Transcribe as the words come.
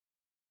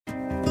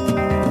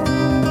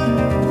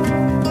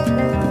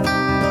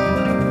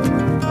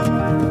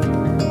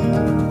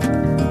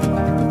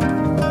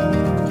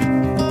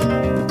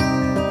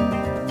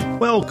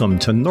Welcome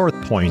to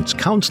North Point's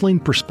Counseling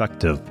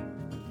Perspective,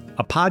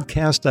 a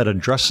podcast that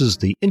addresses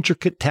the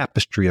intricate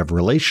tapestry of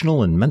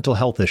relational and mental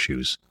health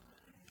issues.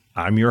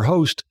 I'm your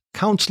host,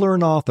 counselor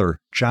and author,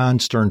 John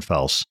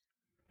Sternfels.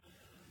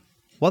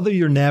 Whether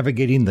you're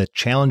navigating the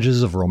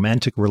challenges of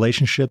romantic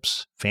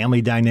relationships,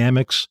 family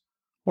dynamics,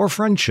 or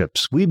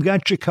friendships, we've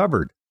got you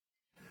covered.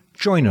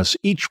 Join us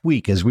each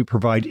week as we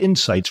provide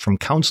insights from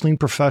counseling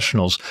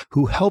professionals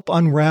who help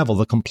unravel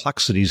the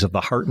complexities of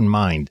the heart and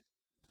mind.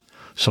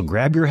 So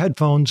grab your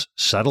headphones,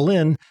 settle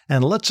in,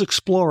 and let's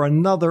explore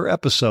another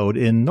episode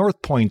in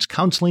North Point's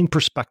Counseling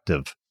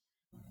Perspective.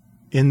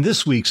 In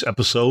this week's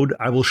episode,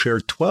 I will share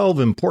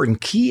 12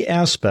 important key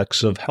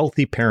aspects of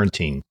healthy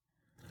parenting.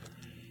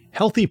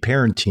 Healthy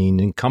parenting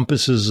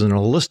encompasses an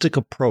holistic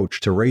approach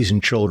to raising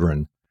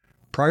children,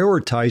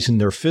 prioritizing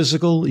their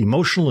physical,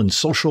 emotional, and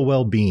social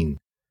well-being.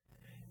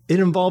 It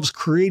involves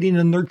creating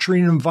a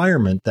nurturing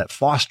environment that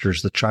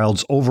fosters the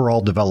child's overall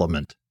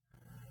development.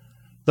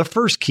 The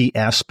first key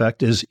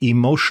aspect is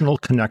emotional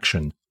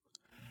connection.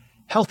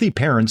 Healthy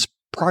parents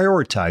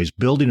prioritize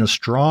building a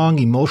strong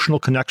emotional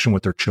connection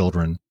with their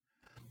children.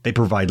 They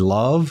provide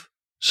love,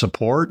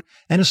 support,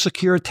 and a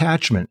secure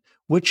attachment,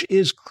 which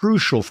is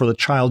crucial for the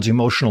child's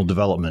emotional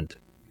development.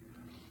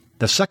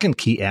 The second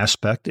key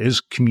aspect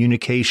is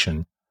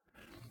communication.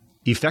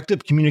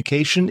 Effective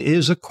communication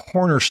is a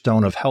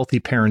cornerstone of healthy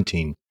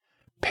parenting.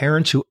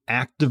 Parents who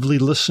actively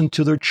listen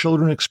to their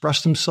children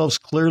express themselves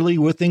clearly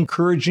with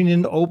encouraging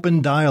and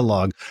open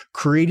dialogue,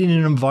 creating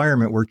an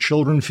environment where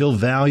children feel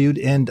valued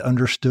and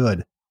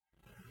understood.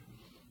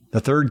 The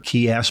third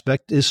key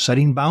aspect is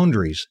setting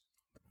boundaries.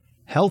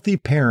 Healthy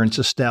parents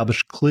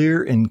establish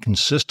clear and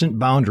consistent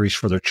boundaries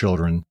for their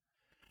children.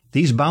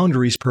 These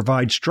boundaries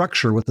provide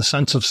structure with a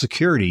sense of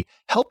security,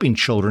 helping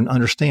children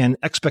understand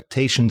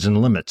expectations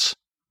and limits.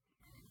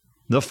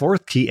 The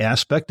fourth key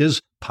aspect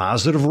is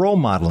positive role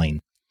modeling.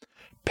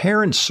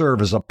 Parents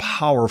serve as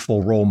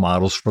powerful role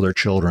models for their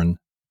children.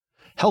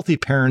 Healthy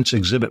parents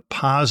exhibit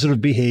positive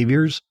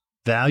behaviors,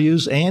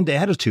 values, and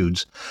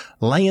attitudes,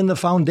 laying the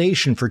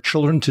foundation for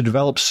children to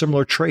develop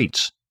similar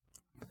traits.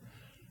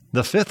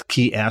 The fifth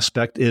key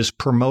aspect is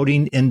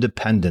promoting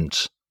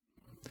independence.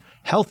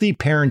 Healthy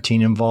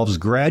parenting involves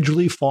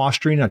gradually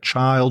fostering a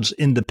child's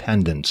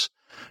independence.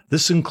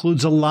 This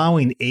includes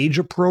allowing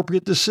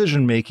age-appropriate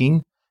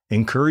decision-making,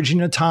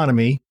 encouraging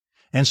autonomy,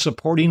 and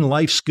supporting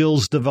life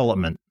skills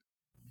development.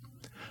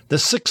 The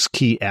sixth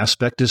key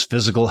aspect is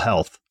physical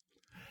health.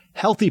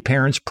 Healthy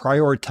parents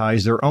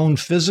prioritize their own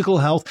physical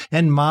health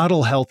and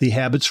model healthy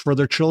habits for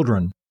their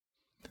children.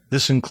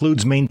 This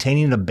includes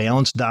maintaining a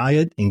balanced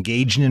diet,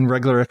 engaging in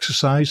regular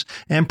exercise,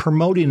 and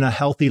promoting a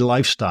healthy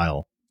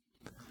lifestyle.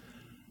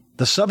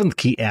 The seventh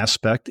key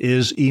aspect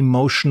is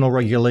emotional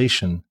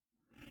regulation.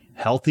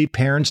 Healthy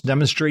parents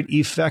demonstrate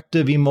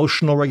effective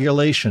emotional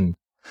regulation.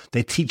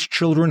 They teach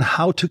children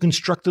how to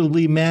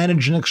constructively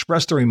manage and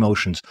express their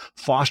emotions,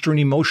 fostering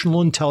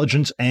emotional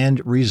intelligence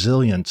and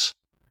resilience.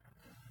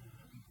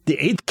 The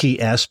eighth key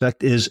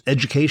aspect is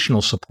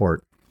educational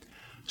support.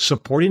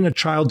 Supporting a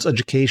child's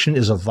education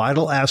is a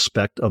vital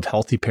aspect of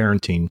healthy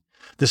parenting.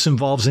 This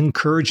involves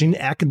encouraging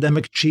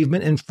academic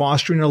achievement and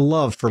fostering a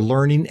love for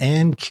learning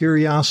and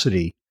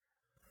curiosity.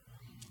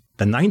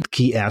 The ninth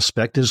key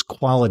aspect is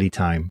quality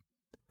time.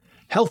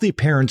 Healthy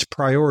parents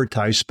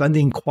prioritize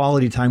spending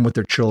quality time with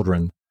their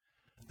children.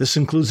 This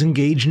includes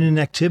engaging in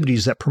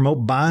activities that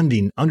promote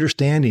bonding,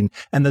 understanding,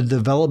 and the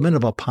development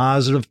of a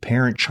positive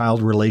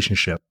parent-child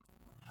relationship.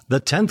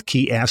 The 10th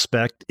key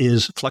aspect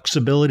is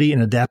flexibility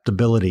and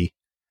adaptability.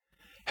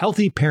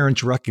 Healthy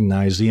parents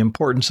recognize the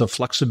importance of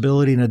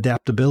flexibility and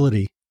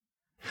adaptability.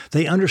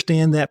 They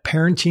understand that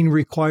parenting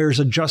requires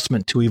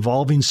adjustment to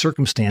evolving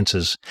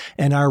circumstances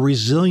and are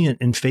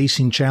resilient in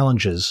facing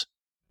challenges.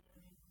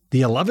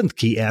 The 11th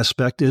key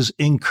aspect is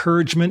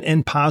encouragement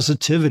and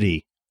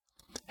positivity.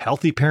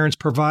 Healthy parents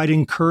provide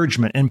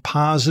encouragement and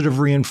positive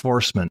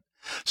reinforcement,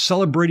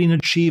 celebrating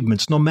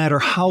achievements no matter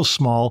how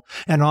small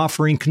and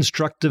offering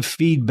constructive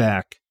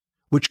feedback,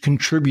 which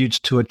contributes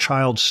to a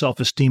child's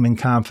self-esteem and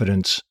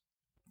confidence.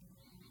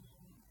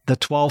 The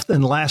 12th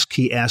and last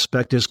key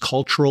aspect is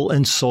cultural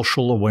and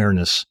social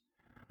awareness.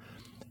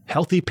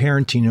 Healthy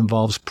parenting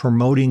involves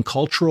promoting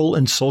cultural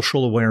and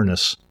social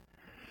awareness.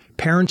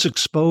 Parents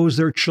expose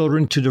their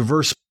children to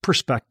diverse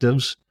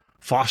perspectives,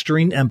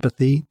 fostering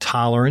empathy,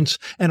 tolerance,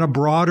 and a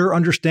broader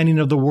understanding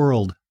of the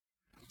world.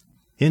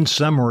 In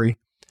summary,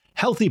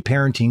 healthy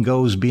parenting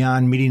goes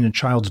beyond meeting a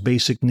child's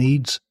basic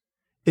needs.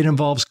 It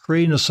involves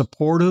creating a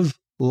supportive,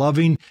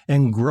 loving,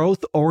 and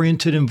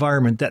growth-oriented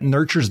environment that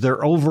nurtures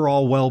their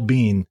overall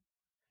well-being.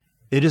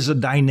 It is a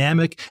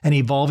dynamic and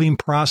evolving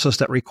process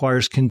that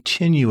requires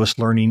continuous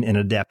learning and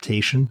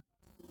adaptation.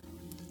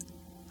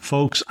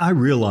 Folks, I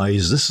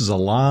realize this is a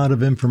lot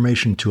of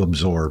information to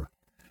absorb.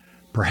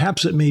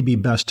 Perhaps it may be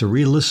best to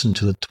re-listen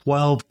to the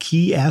 12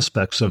 key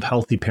aspects of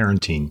healthy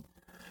parenting.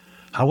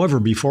 However,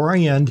 before I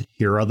end,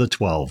 here are the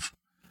 12.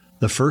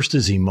 The first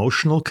is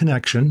emotional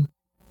connection.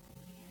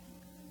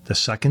 The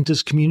second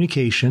is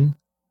communication.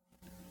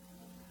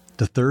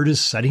 The third is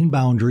setting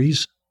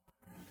boundaries.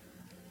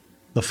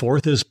 The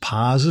fourth is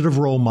positive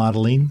role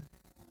modeling.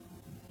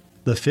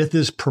 The fifth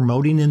is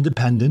promoting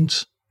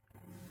independence.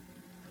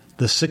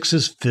 The sixth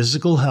is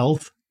physical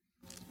health.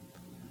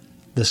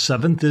 The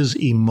seventh is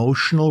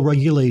emotional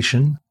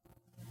regulation.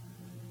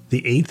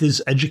 The eighth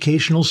is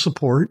educational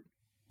support.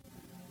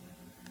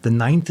 The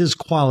ninth is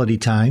quality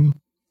time.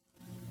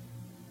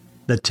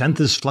 The 10th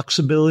is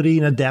flexibility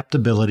and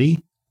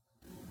adaptability.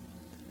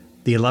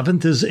 The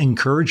 11th is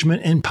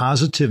encouragement and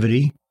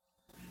positivity.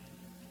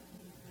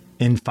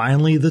 And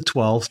finally, the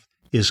 12th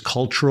is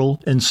cultural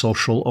and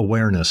social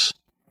awareness.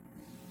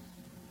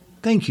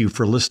 Thank you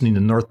for listening to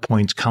North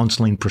Point's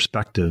Counseling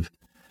Perspective.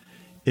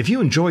 If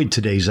you enjoyed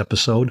today's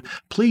episode,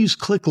 please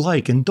click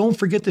like and don't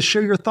forget to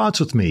share your thoughts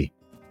with me.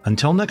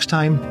 Until next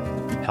time,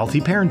 healthy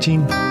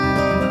parenting.